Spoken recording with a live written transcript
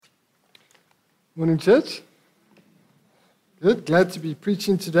Morning, church. Good. Glad to be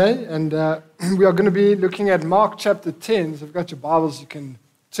preaching today. And we are going to be looking at Mark chapter 10. So if you've got your Bibles, you can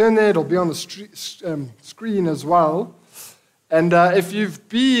turn there. It'll be on the screen as well. And if you've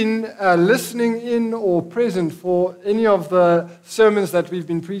been listening in or present for any of the sermons that we've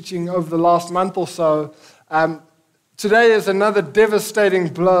been preaching over the last month or so, today is another devastating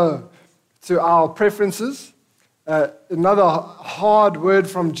blow to our preferences. Another hard word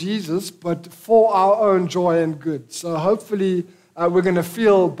from Jesus, but for our own joy and good. So hopefully we're going to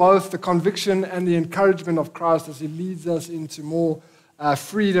feel both the conviction and the encouragement of Christ as he leads us into more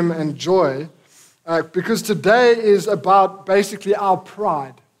freedom and joy. Because today is about basically our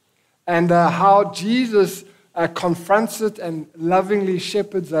pride and how Jesus confronts it and lovingly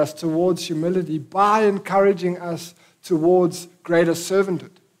shepherds us towards humility by encouraging us towards greater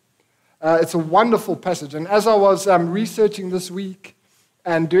servanthood. It's a wonderful passage. And as I was researching this week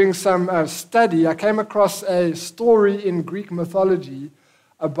and doing some study, I came across a story in Greek mythology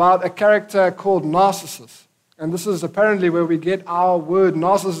about a character called Narcissus. And this is apparently where we get our word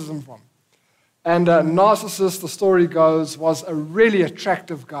narcissism from. And Narcissus, the story goes, was a really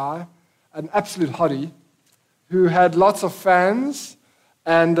attractive guy, an absolute hottie, who had lots of fans,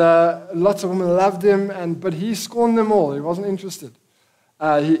 and lots of women loved him, but he scorned them all. He wasn't interested.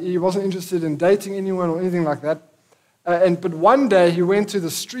 He wasn't interested in dating anyone or anything like that. But one day he went to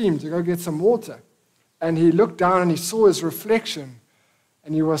the stream to go get some water. And he looked down and he saw his reflection.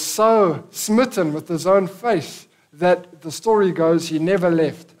 And he was so smitten with his own face that the story goes, he never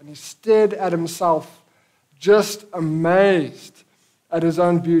left. And he stared at himself, just amazed at his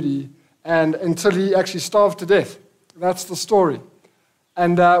own beauty, and until he actually starved to death. That's the story.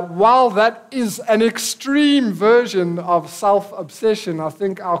 And while that is an extreme version of self-obsession, I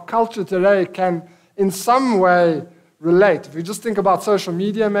think our culture today can in some way relate. If you just think about social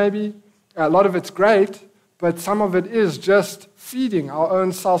media maybe, a lot of it's great, but some of it is just feeding our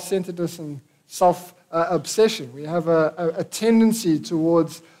own self-centeredness and self-obsession. We have a tendency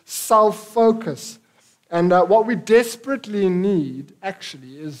towards self-focus. And what we desperately need,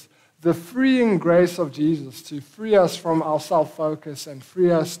 actually, is the freeing grace of Jesus to free us from our self-focus and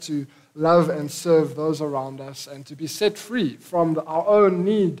free us to love and serve those around us and to be set free from our own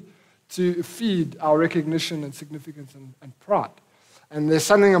need to feed our recognition and significance and pride. And there's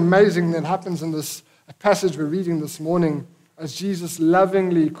something amazing that happens in this passage we're reading this morning as Jesus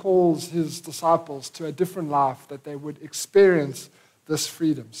lovingly calls his disciples to a different life, that they would experience this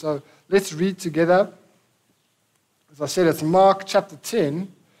freedom. So let's read together. As I said, it's Mark chapter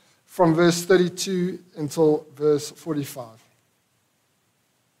 10, from verse 32 until verse 45.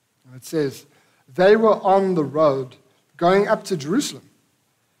 And it says, "They were on the road going up to Jerusalem,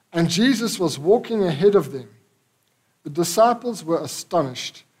 and Jesus was walking ahead of them. The disciples were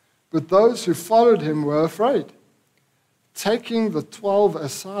astonished, but those who followed him were afraid. Taking the 12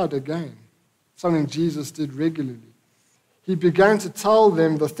 aside again, something Jesus did regularly, he began to tell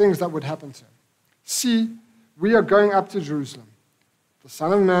them the things that would happen to him. 'See, we are going up to Jerusalem. The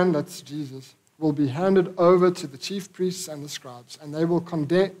Son of Man,'" that's Jesus, "will be handed over to the chief priests and the scribes, and they will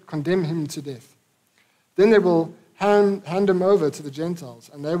condemn him to death. Then they will hand him over to the Gentiles,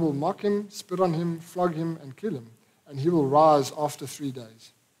 and they will mock him, spit on him, flog him, and kill him, and he will rise after 3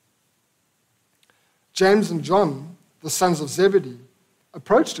 days." James and John, the sons of Zebedee,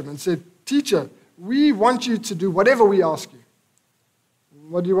 approached him and said, "Teacher, we want you to do whatever we ask you."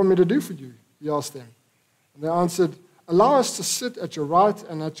 "What do you want me to do for you?" he asked them. And they answered, "Allow us to sit at your right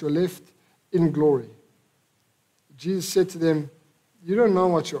and at your left in glory." Jesus said to them, "You don't know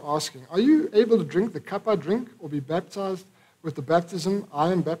what you're asking. Are you able to drink the cup I drink or be baptized with the baptism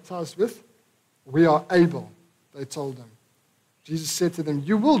I am baptized with?" "We are able," they told him. Jesus said to them,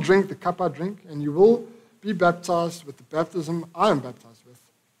 "You will drink the cup I drink, and you will be baptized with the baptism I am baptized with.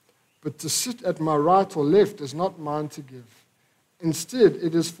 But to sit at my right or left is not mine to give. Instead,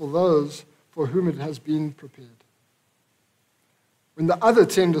 it is for those for whom it has been prepared." When the other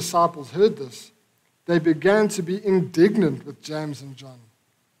 10 disciples heard this, they began to be indignant with James and John.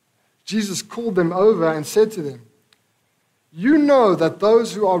 Jesus called them over and said to them, "You know that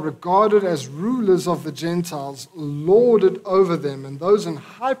those who are regarded as rulers of the Gentiles lord it over them, and those in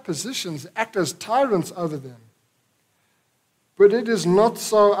high positions act as tyrants over them. But it is not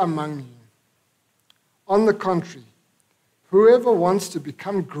so among you. On the contrary, whoever wants to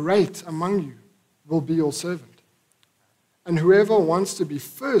become great among you will be your servant. And whoever wants to be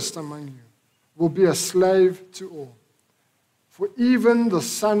first among you will be a slave to all. For even the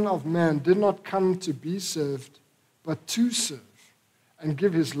Son of Man did not come to be served, but to serve, and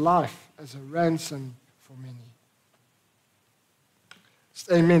give his life as a ransom for many."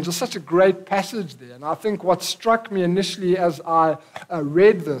 Amen. Just such a great passage there. And I think what struck me initially as I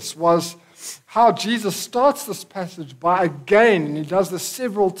read this was how Jesus starts this passage by again, and he does this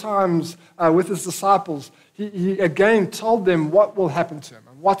several times with his disciples, he again told them what will happen to him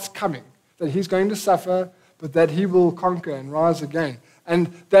and what's coming, that he's going to suffer, but that he will conquer and rise again. And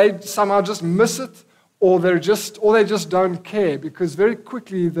they somehow just miss it, or they just don't care, because very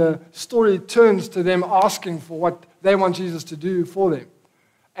quickly the story turns to them asking for what they want Jesus to do for them.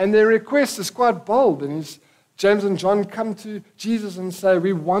 And their request is quite bold. And James and John come to Jesus and say,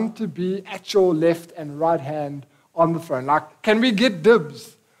 we want to be at your left and right hand on the throne. Like, can we get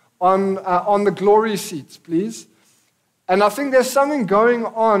dibs on the glory seats, please? And I think there's something going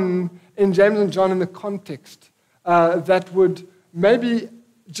on in James and John in the context that would maybe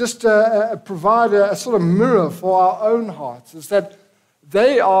just provide a sort of mirror for our own hearts, is that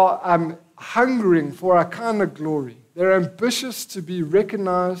they are hungering for a kind of glory. They're ambitious to be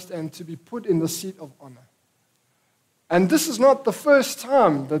recognized and to be put in the seat of honor. And this is not the first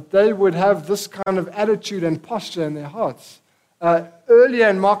time that they would have this kind of attitude and posture in their hearts. Earlier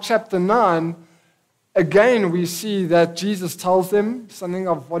in Mark chapter 9, again we see that Jesus tells them something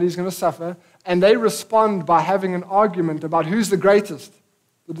of what he's going to suffer, and they respond by having an argument about who's the greatest.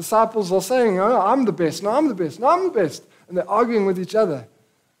 The disciples are saying, oh, I'm the best, no, I'm the best, no, I'm the best. And they're arguing with each other.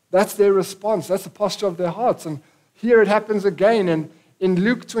 That's their response. That's the posture of their hearts. And here it happens again. And in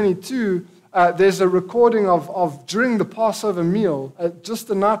Luke 22, there's a recording of during the Passover meal, just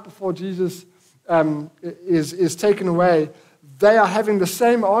the night before Jesus is taken away, they are having the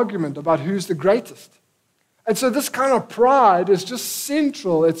same argument about who's the greatest. And so this kind of pride is just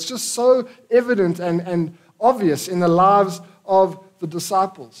central. It's just so evident and obvious in the lives of the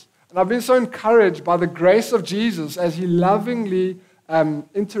disciples. And I've been so encouraged by the grace of Jesus as he lovingly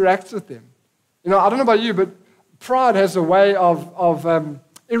interacts with them. You know, I don't know about you, but pride has a way of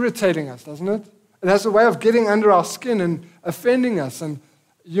irritating us, doesn't it? It has a way of getting under our skin and offending us. And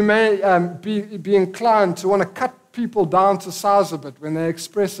you may be inclined to want to cut people down to size a bit when they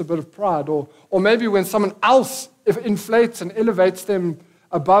express a bit of pride, or maybe when someone else inflates and elevates them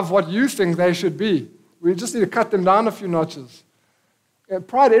above what you think they should be. We just need to cut them down a few notches.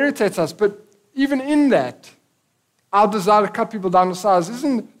 Pride irritates us, but even in that, our desire to cut people down to size,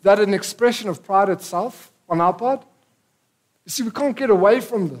 isn't that an expression of pride itself on our part? You see, we can't get away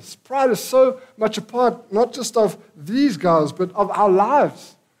from this. Pride is so much a part, not just of these guys, but of our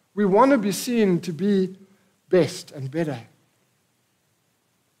lives. We want to be seen to be best and better.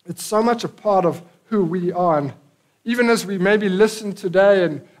 It's so much a part of who we are. And even as we maybe listen today,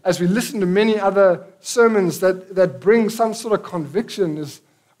 and as we listen to many other sermons that bring some sort of conviction, is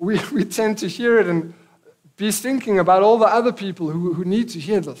we tend to hear it and be thinking about all the other people who need to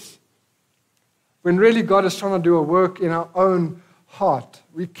hear this. When really God is trying to do a work in our own heart,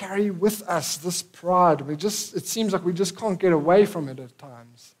 we carry with us this pride. It seems like we just can't get away from it at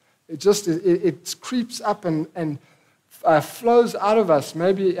times. It creeps up and flows out of us,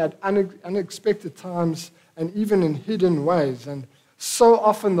 maybe at unexpected times and even in hidden ways. And so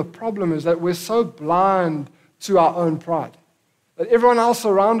often the problem is that we're so blind to our own pride that everyone else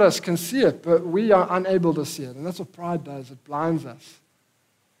around us can see it, but we are unable to see it. And that's what pride does. It blinds us.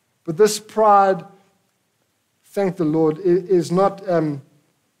 But this pride, thank the Lord, is not,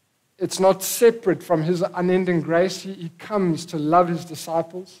 it's not separate from his unending grace. He comes to love his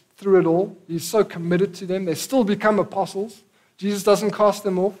disciples through it all. He's so committed to them. They still become apostles. Jesus doesn't cast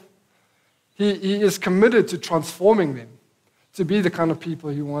them off. He is committed to transforming them to be the kind of people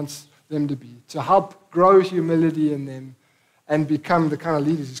he wants them to be, to help grow humility in them and become the kind of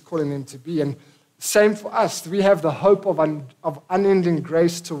leaders he's calling them to be. And same for us. We have the hope of unending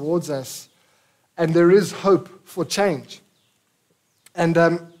grace towards us, and there is hope for change. And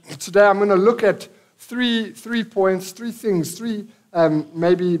today I'm going to look at three points, three things,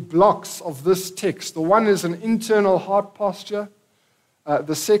 maybe blocks of this text. The one is an internal heart posture.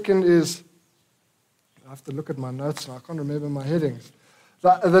 The second is, I have to look at my notes now, I can't remember my headings.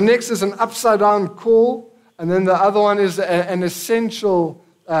 The next is an upside-down call, and then the other one is an essential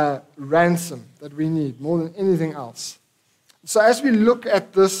ransom that we need more than anything else. So as we look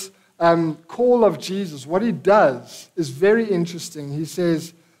at this call of Jesus, what he does is very interesting. He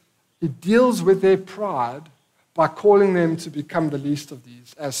says he deals with their pride by calling them to become the least of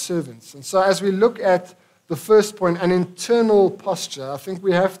these as servants. And so as we look at the first point, an internal posture, I think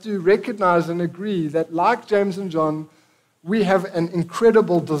we have to recognize and agree that like James and John, we have an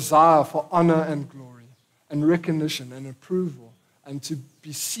incredible desire for honor and glory and recognition and approval and to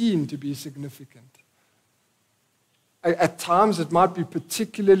be seen to be significant. At times, it might be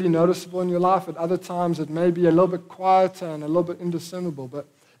particularly noticeable in your life. At other times, it may be a little bit quieter and a little bit indiscernible. But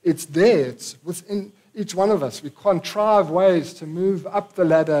it's there. It's within each one of us. We contrive ways to move up the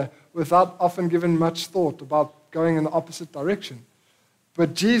ladder without often giving much thought about going in the opposite direction.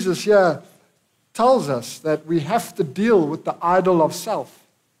 But Jesus here tells us that we have to deal with the idol of self.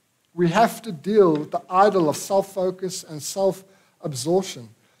 We have to deal with the idol of self-focus and self-absorption.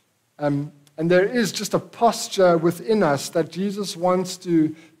 And there is just a posture within us that Jesus wants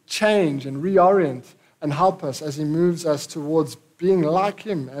to change and reorient and help us as he moves us towards being like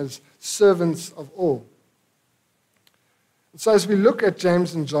him as servants of all. So as we look at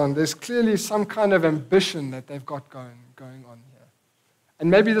James and John, there's clearly some kind of ambition that they've got going on here.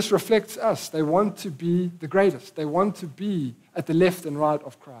 And maybe this reflects us. They want to be the greatest. They want to be at the left and right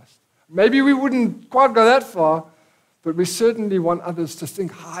of Christ. Maybe we wouldn't quite go that far, but we certainly want others to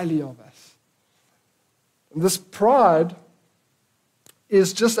think highly of us. And this pride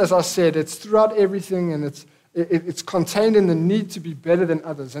is just, as I said, it's throughout everything, and it's contained in the need to be better than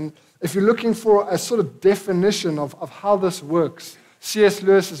others. And if you're looking for a sort of definition of how this works, C.S.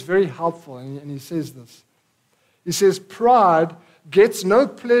 Lewis is very helpful, and he says this. He says, pride gets no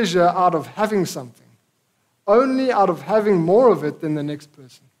pleasure out of having something, only out of having more of it than the next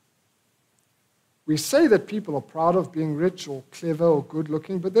person. We say that people are proud of being rich or clever or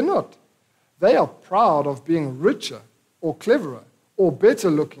good-looking, but they're not. They are proud of being richer or cleverer or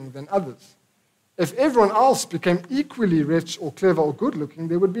better-looking than others. If everyone else became equally rich or clever or good-looking,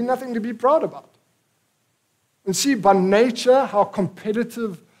 there would be nothing to be proud about. And see, by nature, how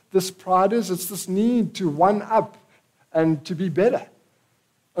competitive this pride is. It's this need to one-up and to be better.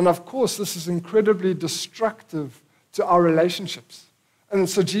 And of course, this is incredibly destructive to our relationships. And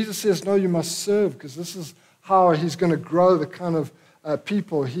so Jesus says, no, you must serve, because this is how he's going to grow the kind of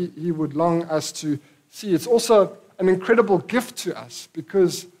people he would long us to see. It's also an incredible gift to us,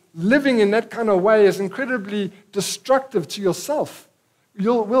 because living in that kind of way is incredibly destructive to yourself.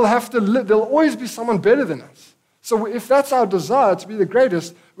 We'll have to live. There'll always be someone better than us. So if that's our desire to be the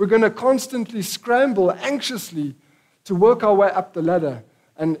greatest, we're going to constantly scramble anxiously to work our way up the ladder,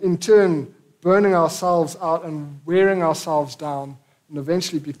 and in turn burning ourselves out and wearing ourselves down, and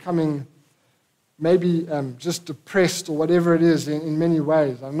eventually becoming maybe just depressed or whatever it is in many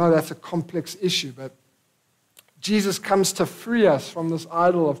ways. I know that's a complex issue, but Jesus comes to free us from this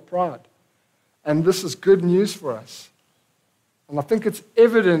idol of pride. And this is good news for us. And I think it's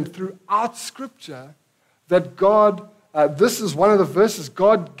evident throughout Scripture that God, this is one of the verses,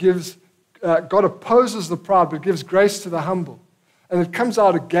 God opposes the proud, but gives grace to the humble. And it comes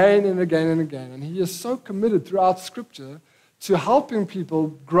out again and again and again. And he is so committed throughout Scripture to helping people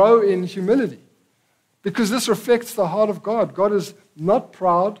grow in humility, because this reflects the heart of God. God is not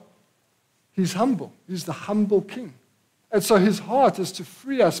proud. He's humble. He's the humble king. And so his heart is to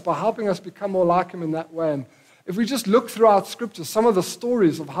free us by helping us become more like him in that way. And if we just look throughout Scripture, some of the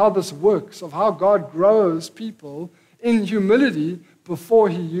stories of how this works, of how God grows people in humility before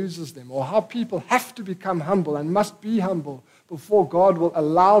he uses them, or how people have to become humble and must be humble before God will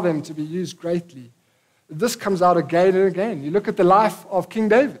allow them to be used greatly. This comes out again and again. You look at the life of King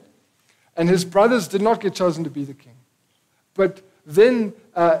David, and his brothers did not get chosen to be the king. But then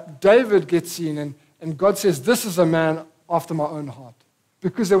David gets seen, and God says, this is a man after my own heart,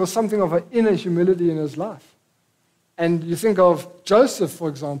 because there was something of an inner humility in his life. And you think of Joseph, for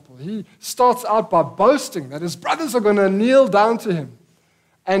example. He starts out by boasting that his brothers are going to kneel down to him.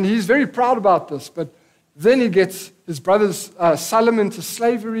 And he's very proud about this, but then he gets his brothers sell him into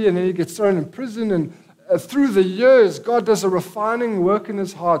slavery, and then he gets thrown in prison, and through the years, God does a refining work in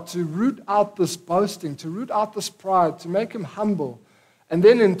his heart to root out this boasting, to root out this pride, to make him humble. And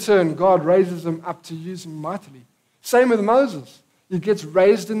then in turn, God raises him up to use him mightily. Same with Moses. He gets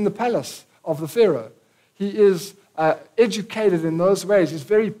raised in the palace of the Pharaoh. He is educated in those ways. He's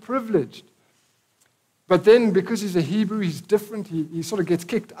very privileged. But then because he's a Hebrew, he's different. He sort of gets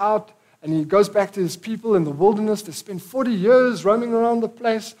kicked out, and he goes back to his people in the wilderness. They spend 40 years roaming around the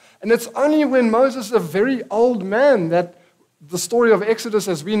place. And it's only when Moses is a very old man that the story of Exodus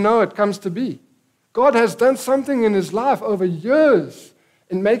as we know it comes to be. God has done something in his life over years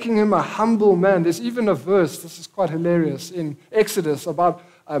in making him a humble man. There's even a verse, this is quite hilarious, in Exodus about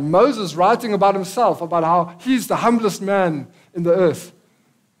Moses writing about himself, about how he's the humblest man in the earth.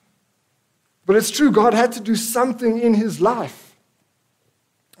 But it's true, God had to do something in his life.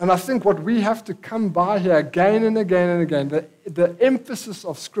 And I think what we have to come by here again and again and again, the emphasis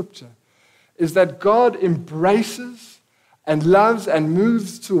of Scripture, is that God embraces and loves and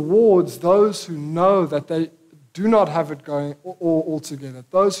moves towards those who know that they do not have it going all together,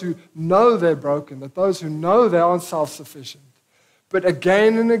 those who know they're broken, that those who know they aren't self-sufficient. But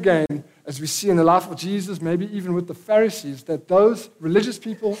again and again, as we see in the life of Jesus, maybe even with the Pharisees, that those religious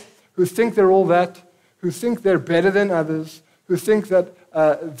people who think they're all that, who think they're better than others, who think that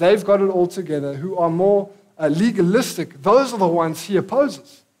they've got it all together, who are more legalistic, those are the ones he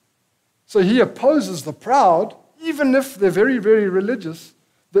opposes. So he opposes the proud, even if they're very, very religious,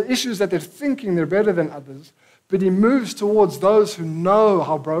 the issues that they're thinking they're better than others, but he moves towards those who know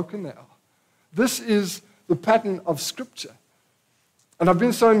how broken they are. This is the pattern of Scripture. And I've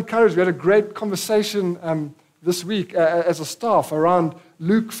been so encouraged. We had a great conversation this week as a staff around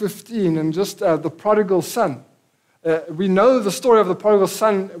Luke 15 and just the prodigal son. We know the story of the prodigal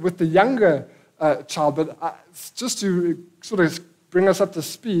son with the younger child, but just to sort of bring us up to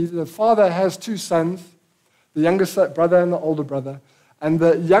speed, the father has two sons, the younger brother and the older brother. And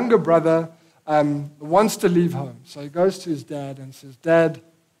the younger brother wants to leave home. So he goes to his dad and says, "Dad,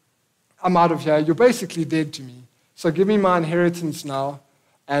 I'm out of here. You're basically dead to me. So give me my inheritance now,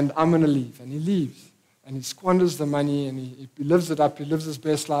 and I'm going to leave." And he leaves. And he squanders the money, and he lives it up. He lives his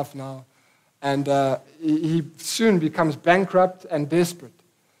best life now. And he soon becomes bankrupt and desperate.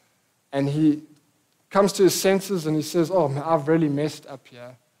 And he comes to his senses, and he says, "Oh, man, I've really messed up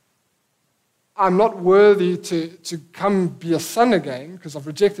here. I'm not worthy to come be a son again because I've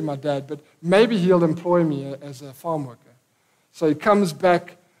rejected my dad, but maybe he'll employ me as a farm worker." So he comes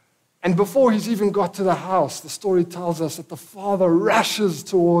back, and before he's even got to the house, the story tells us that the father rushes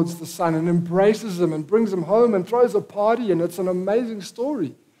towards the son and embraces him and brings him home and throws a party, and it's an amazing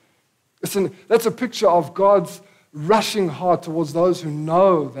story. That's a picture of God's rushing heart towards those who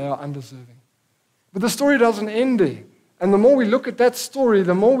know they are undeserving. But the story doesn't end there. And the more we look at that story,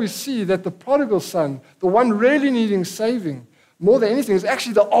 the more we see that the prodigal son, the one really needing saving, more than anything, is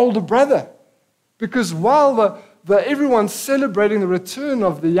actually the older brother. Because while everyone's celebrating the return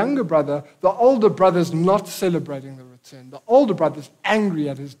of the younger brother, the older brother's not celebrating the return. The older brother's angry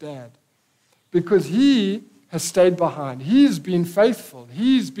at his dad because he has stayed behind. He's been faithful.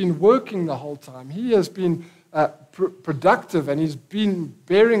 He's been working the whole time. He has been productive, and he's been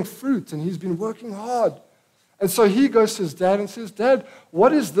bearing fruit, and he's been working hard. And so he goes to his dad and says, "Dad,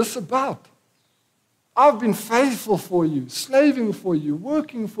 what is this about? I've been faithful for you, slaving for you,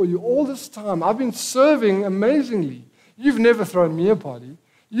 working for you all this time. I've been serving amazingly. You've never thrown me a party.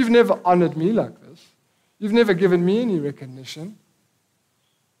 You've never honored me like this. You've never given me any recognition."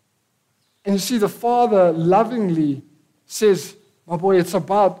 And you see, the father lovingly says, "My boy, it's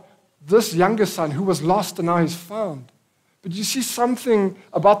about this younger son who was lost and now he's found." But you see something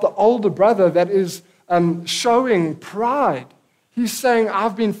about the older brother that is showing pride. He's saying,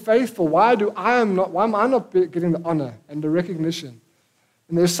 "I've been faithful. Why am I not getting the honor and the recognition?"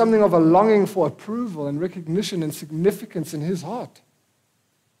 And there's something of a longing for approval and recognition and significance in his heart.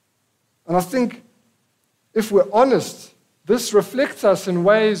 And I think if we're honest, this reflects us in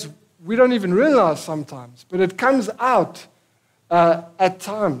ways we don't even realize sometimes, but it comes out at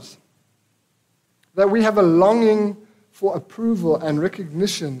times that we have a longing for approval and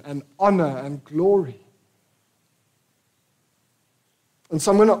recognition and honor and glory. And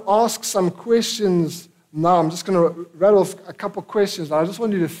so I'm going to ask some questions now. I'm just going to rattle off a couple of questions. I just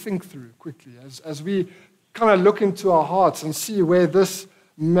want you to think through quickly as we kind of look into our hearts and see where this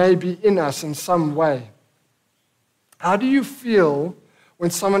may be in us in some way. How do you feel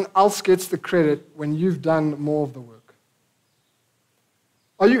when someone else gets the credit when you've done more of the work?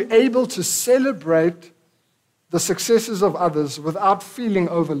 Are you able to celebrate the successes of others without feeling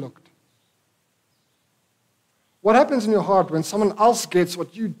overlooked? What happens in your heart when someone else gets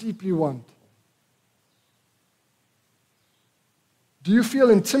what you deeply want? Do you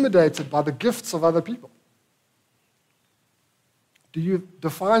feel intimidated by the gifts of other people? Do you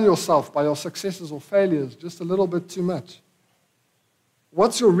define yourself by your successes or failures just a little bit too much?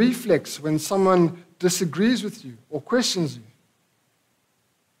 What's your reflex when someone disagrees with you or questions you?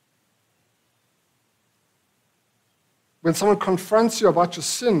 When someone confronts you about your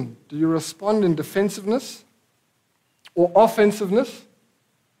sin, do you respond in defensiveness or offensiveness,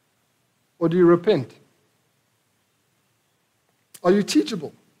 or do you repent? Are you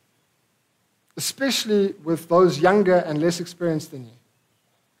teachable, especially with those younger and less experienced than you?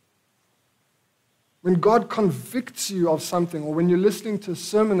 When God convicts you of something, or when you're listening to a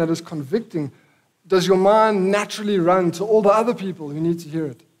sermon that is convicting, does your mind naturally run to all the other people who need to hear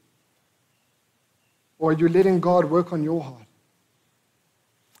it? Or are you letting God work on your heart?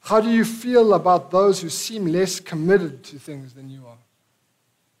 How do you feel about those who seem less committed to things than you are?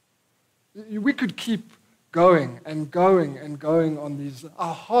 We could keep going and going and going on these.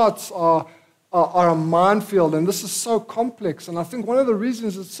 Our hearts are are a minefield, and this is so complex. And I think one of the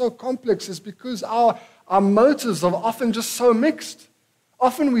reasons it's so complex is because our motives are often just so mixed.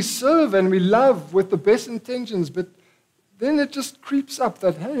 Often we serve and we love with the best intentions, but then it just creeps up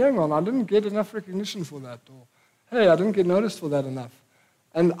that, hey, hang on, I didn't get enough recognition for that, or hey, I didn't get noticed for that enough.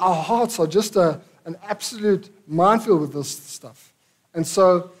 And our hearts are just an absolute minefield with this stuff. And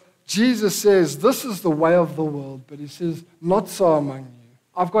so Jesus says, this is the way of the world, but he says, not so among you.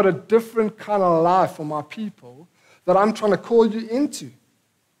 I've got a different kind of life for my people that I'm trying to call you into.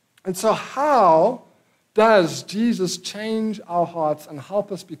 And so how does Jesus change our hearts and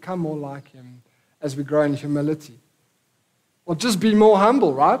help us become more like him as we grow in humility? Well, just be more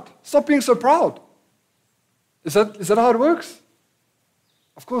humble, right? Stop being so proud. Is that how it works?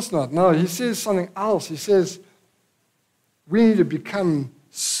 Of course not. No, he says something else. He says we need to become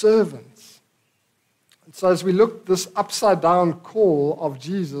servants. And so as we look this upside-down call of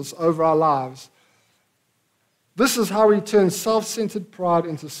Jesus over our lives, this is how he turns self-centered pride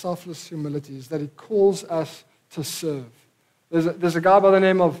into selfless humility, is that he calls us to serve. There's a guy by the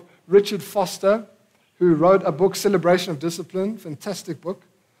name of Richard Foster who wrote a book, Celebration of Discipline, fantastic book.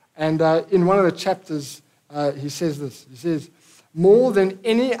 And in one of the chapters, he says this. He says, more than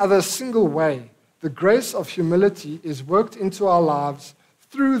any other single way, the grace of humility is worked into our lives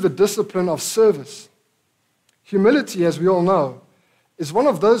through the discipline of service. Humility, as we all know, is one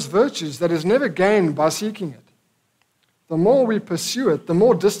of those virtues that is never gained by seeking it. The more we pursue it, the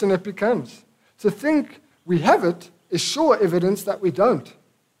more distant it becomes. To think we have it is sure evidence that we don't.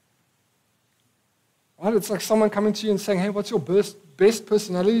 Right? It's like someone coming to you and saying, hey, what's your best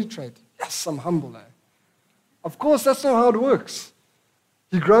personality trait? Yes, I'm humble. Of course, that's not how it works.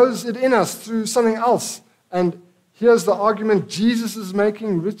 He grows it in us through something else. And here's the argument Jesus is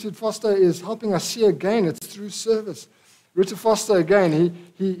making. Richard Foster is helping us see again. It's through service. Richard Foster, again,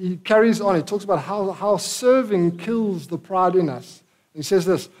 he carries on. He talks about how serving kills the pride in us. He says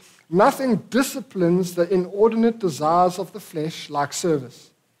this, nothing disciplines the inordinate desires of the flesh like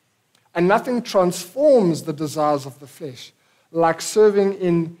service. And nothing transforms the desires of the flesh like serving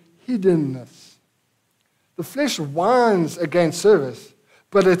in hiddenness. The flesh whines against service,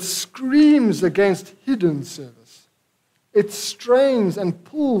 but it screams against hidden service. It strains and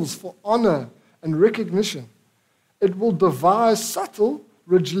pulls for honor and recognition. It will devise subtle,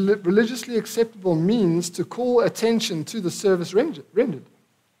 religiously acceptable means to call attention to the service rendered.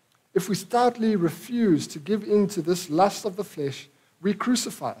 If we stoutly refuse to give in to this lust of the flesh, we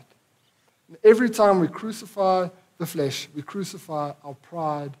crucify it. And every time we crucify the flesh, we crucify our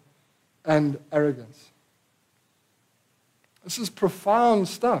pride and arrogance. This is profound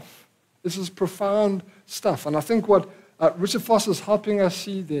stuff. This is profound stuff. And I think what Richard Foster is helping us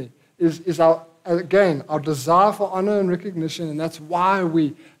see there is our desire for honor and recognition, and that's why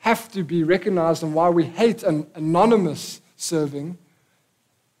we have to be recognized and why we hate an anonymous serving.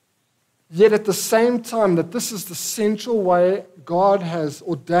 Yet at the same time, that this is the central way God has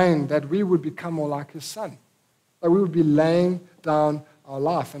ordained that we would become more like his son, that we would be laying down our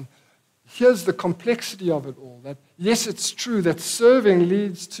life. And here's the complexity of it all, that yes, it's true that serving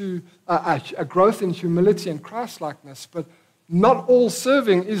leads to a growth in humility and Christ-likeness, but not all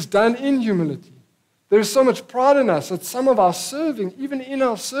serving is done in humility. There is so much pride in us that some of our serving, even in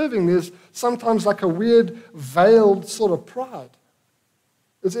our serving, there's sometimes like a weird, veiled sort of pride.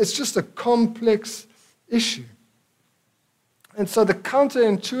 It's just a complex issue. And so the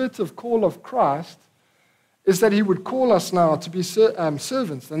counterintuitive call of Christ is that he would call us now to be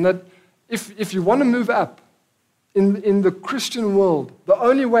servants, and that if you want to move up in the Christian world, the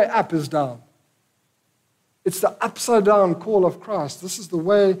only way up is down. It's the upside-down call of Christ. This is the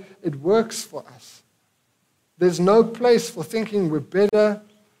way it works for us. There's no place for thinking we're better,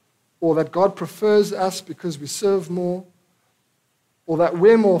 or that God prefers us because we serve more, or that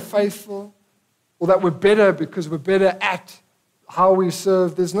we're more faithful, or that we're better because we're better at how we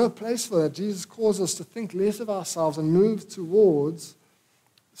serve. There's no place for that. Jesus calls us to think less of ourselves and move towards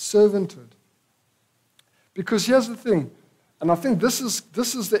servanthood. Because here's the thing, and I think this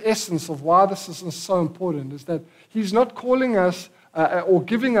is the essence of why this is so important, is that he's not calling us or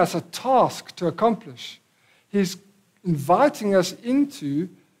giving us a task to accomplish. He's inviting us into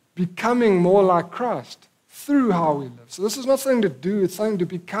becoming more like Christ through how we live. So this is not something to do, it's something to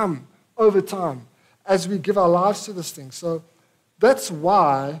become over time as we give our lives to this thing. So that's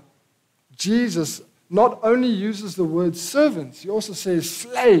why Jesus not only uses the word servants, he also says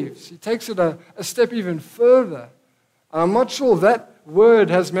slaves. He takes it a step even further. And I'm not sure that word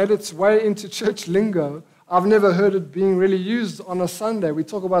has made its way into church lingo. I've never heard it being really used on a Sunday. We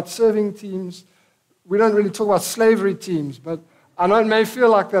talk about serving teams. We don't really talk about slavery teams, but I know it may feel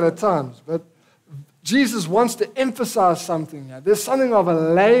like that at times. But Jesus wants to emphasize something here. There's something of a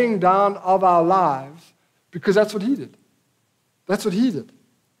laying down of our lives because that's what he did. That's what he did.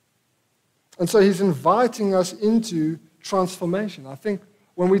 And so he's inviting us into transformation. I think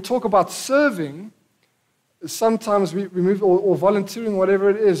when we talk about serving, sometimes we move, or volunteering, whatever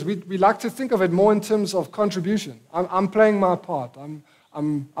it is, we like to think of it more in terms of contribution. I'm playing my part.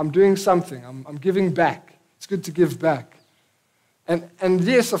 I'm doing something. I'm giving back. It's good to give back. And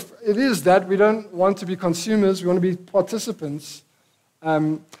yes, it is that. We don't want to be consumers. We want to be participants.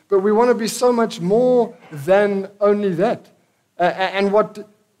 But we want to be so much more than only that. And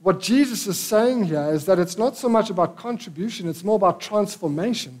what Jesus is saying here is that it's not so much about contribution. It's more about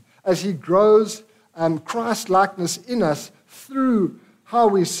transformation as he grows Christ-likeness in us through how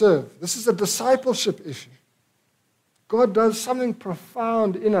we serve. This is a discipleship issue. God does something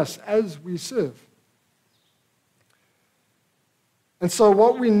profound in us as we serve. And so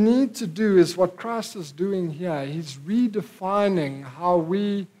what we need to do is what Christ is doing here. He's redefining how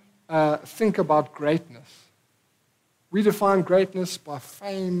we think about greatness. We define greatness by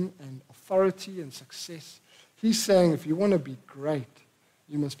fame and authority and success. He's saying if you want to be great,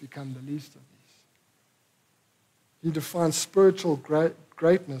 you must become the least of these. He defines spiritual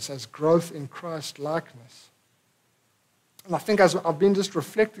greatness as growth in Christ-likeness. And I think as I've been just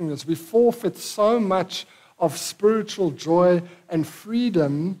reflecting this, we forfeit so much of spiritual joy and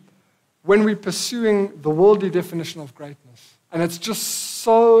freedom when we're pursuing the worldly definition of greatness. And it's just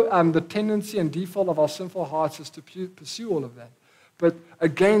so the tendency and default of our sinful hearts is to pursue all of that. But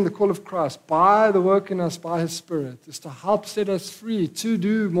again, the call of Christ, by the work in us, by his Spirit, is to help set us free to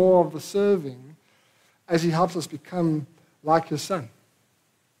do more of the serving as he helps us become like his Son.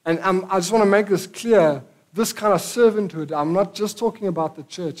 And I just want to make this clear. This kind of servanthood, I'm not just talking about the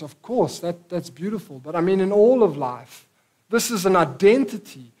church. Of course, that's beautiful. But I mean in all of life. This is an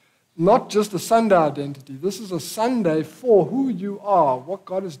identity, not just a Sunday identity. This is a Sunday for who you are, what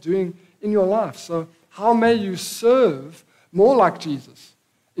God is doing in your life. So how may you serve more like Jesus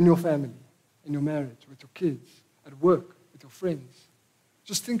in your family, in your marriage, with your kids, at work, with your friends?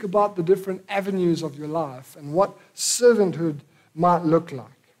 Just think about the different avenues of your life and what servanthood might look like.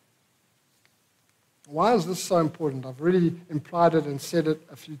 Why is this so important? I've already implied it and said it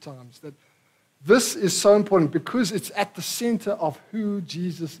a few times, that this is so important because it's at the center of who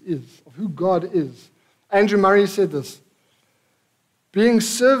Jesus is, of who God is. Andrew Murray said this: being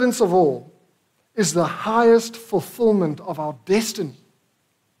servants of all is the highest fulfillment of our destiny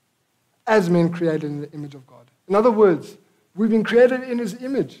as men created in the image of God. In other words, we've been created in his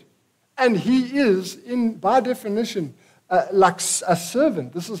image, and he is, by definition, like a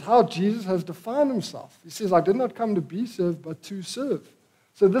servant. This is how Jesus has defined himself. He says, I did not come to be served, but to serve.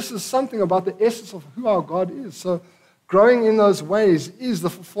 So this is something about the essence of who our God is. So growing in those ways is the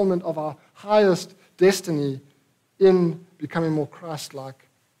fulfillment of our highest destiny in becoming more Christ-like,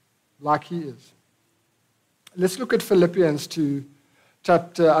 like he is. Let's look at Philippians 2,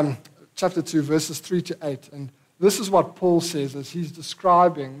 chapter 2, verses 3 to 8. And this is what Paul says as he's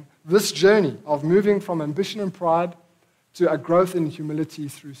describing this journey of moving from ambition and pride to a growth in humility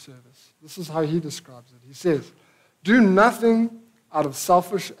through service. This is how he describes it. He says, do nothing out of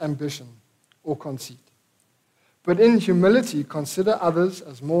selfish ambition or conceit, but in humility consider others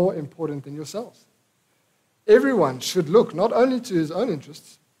as more important than yourselves. Everyone should look not only to his own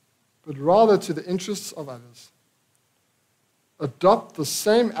interests, but rather to the interests of others. Adopt the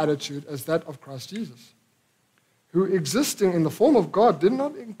same attitude as that of Christ Jesus, who, existing in the form of God, did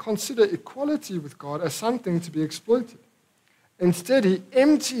not consider equality with God as something to be exploited. Instead, he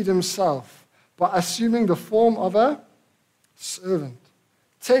emptied himself by assuming the form of a servant,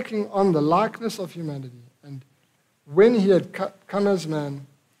 taking on the likeness of humanity. And when he had come as man,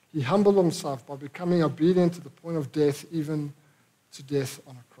 he humbled himself by becoming obedient to the point of death, even to death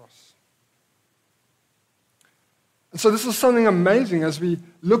on a cross. And so this is something amazing as we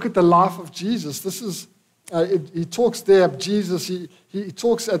look at the life of Jesus. This is, he talks there, Jesus, he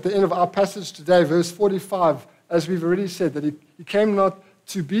talks at the end of our passage today, verse 45, as we've already said, that he came not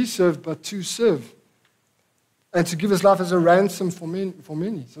to be served, but to serve, and to give his life as a ransom for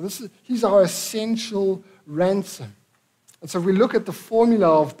many. So he's our essential ransom. And so if we look at the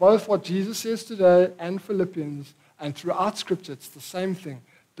formula of both what Jesus says today and Philippians, and throughout Scripture, it's the same thing.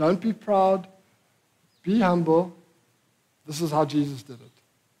 Don't be proud, be humble. This is how Jesus did it.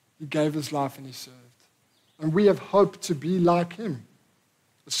 He gave his life and he served. And we have hope to be like him.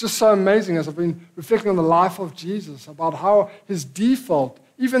 It's just so amazing as I've been reflecting on the life of Jesus, about how his default,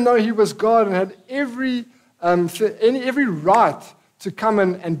 even though he was God and had every right to come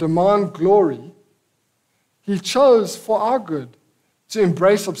and demand glory, he chose for our good to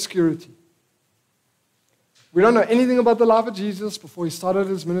embrace obscurity. We don't know anything about the life of Jesus before he started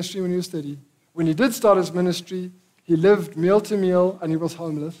his ministry when he was 30. When he did start his ministry, he lived meal to meal and he was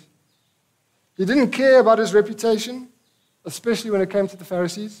homeless. He didn't care about his reputation, especially when it came to the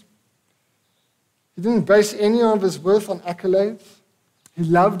Pharisees. He didn't base any of his worth on accolades. He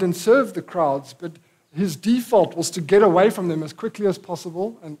loved and served the crowds, but his default was to get away from them as quickly as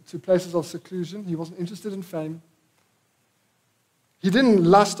possible and to places of seclusion. He wasn't interested in fame. He didn't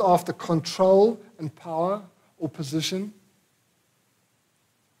lust after control and power or position.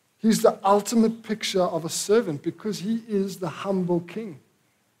 He's the ultimate picture of a servant because he is the humble king.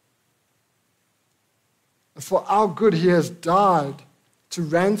 And for our good, he has died to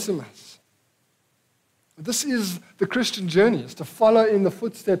ransom us. This is the Christian journey, is to follow in the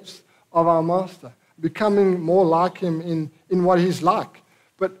footsteps of our Master, becoming more like him in what he's like.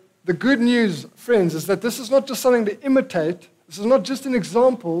 But the good news, friends, is that this is not just something to imitate. This is not just an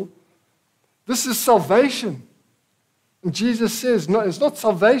example. This is salvation. And Jesus says, no, it's not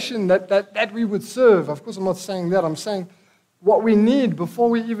salvation that we would serve. Of course, I'm not saying that. I'm saying what we need before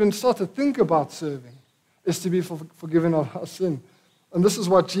we even start to think about serving is to be forgiven of our sin. And this is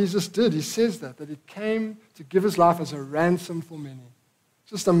what Jesus did. He says that he came to give his life as a ransom for many.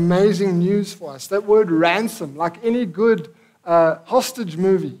 Just amazing news for us. That word ransom, like any good hostage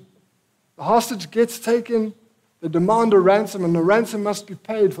movie. The hostage gets taken, they demand a ransom, and the ransom must be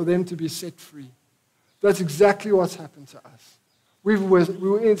paid for them to be set free. That's exactly what's happened to us. We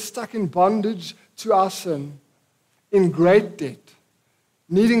were stuck in bondage to our sin, in great debt,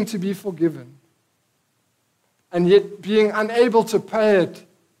 needing to be forgiven, and yet being unable to pay it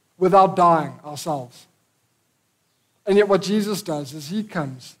without dying ourselves. And yet what Jesus does is he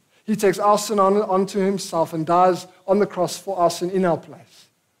comes. He takes our sin onto himself and dies on the cross for our sin in our place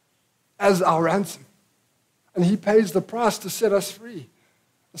as our ransom. And he pays the price to set us free.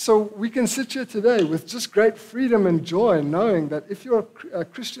 So we can sit here today with just great freedom and joy, knowing that if you're a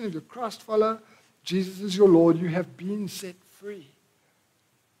Christian, if you're a Christ follower, Jesus is your Lord, you have been set free.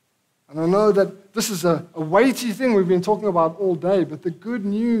 And I know that this is a weighty thing we've been talking about all day, but the good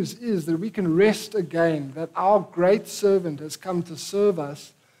news is that we can rest again, that our great servant has come to serve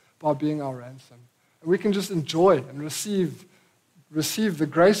us by being our ransom. And we can just enjoy and receive the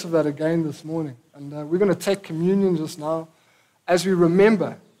grace of that again this morning. And we're going to take communion just now as we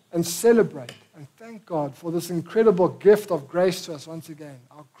remember and celebrate and thank God for this incredible gift of grace to us once again,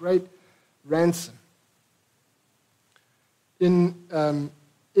 our great ransom. In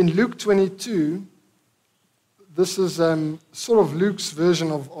Luke 22, this is sort of Luke's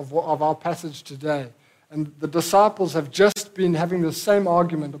version of our passage today. And the disciples have just been having the same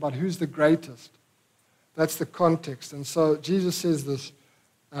argument about who's the greatest. That's the context. And so Jesus says this,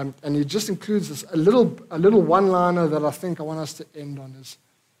 and he just includes this, a little one-liner that I think I want us to end on.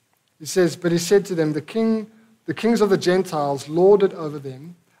 He says, but he said to them, the kings of the Gentiles lord it over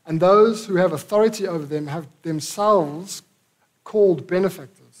them, and those who have authority over them have themselves called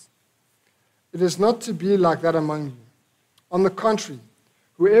benefactors. It is not to be like that among you. On the contrary,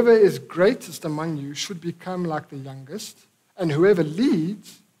 whoever is greatest among you should become like the youngest, and whoever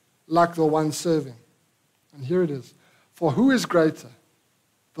leads, like the one serving. And here it is. For who is greater,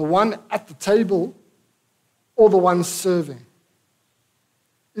 the one at the table or the one serving?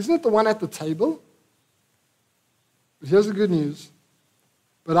 Isn't it the one at the table? But here's the good news.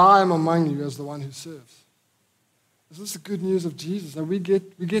 But I am among you as the one who serves. This is the good news of Jesus, that we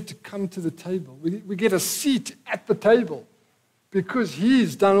get to come to the table. We get a seat at the table because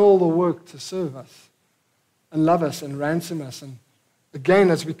he's done all the work to serve us and love us and ransom us. And again,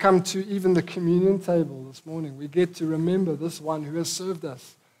 as we come to even the communion table this morning, we get to remember this one who has served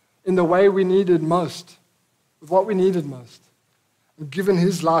us in the way we needed most, with what we needed most, and given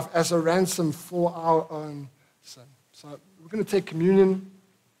his life as a ransom for our own sin. So we're going to take communion.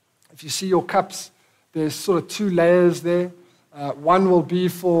 If you see your cups, there's sort of two layers there. One will be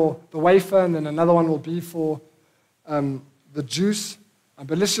for the wafer, and then another one will be for the juice.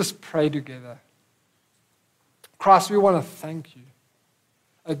 But let's just pray together. Christ, we want to thank you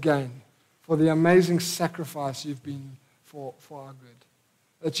again for the amazing sacrifice you've been for our good,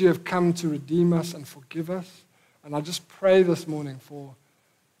 that you have come to redeem us and forgive us. And I just pray this morning for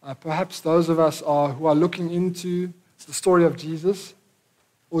perhaps those of us who are looking into the story of Jesus,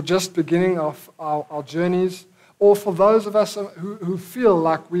 or just beginning our journeys, or for those of us who feel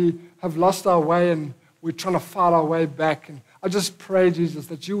like we have lost our way and we're trying to fight our way back. And I just pray, Jesus,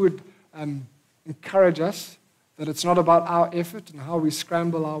 that you would encourage us, that it's not about our effort and how we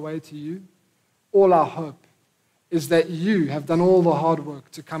scramble our way to you. All our hope is that you have done all the hard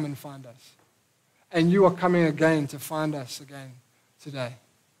work to come and find us. And you are coming again to find us again today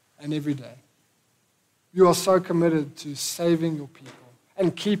and every day. You are so committed to saving your people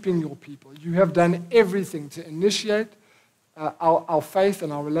and keeping your people. You have done everything to initiate our faith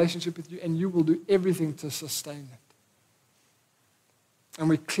and our relationship with you, and you will do everything to sustain it. And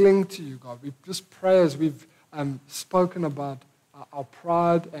we cling to you, God. We just pray as we've spoken about our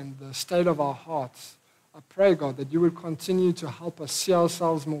pride and the state of our hearts. I pray, God, that you would continue to help us see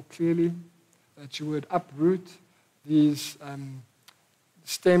ourselves more clearly, that you would uproot these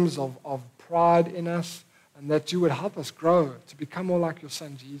stems of pride in us, and that you would help us grow to become more like your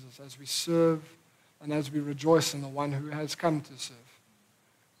Son, Jesus, as we serve and as we rejoice in the one who has come to serve.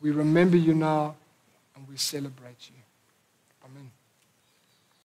 We remember you now, and we celebrate you. Amen.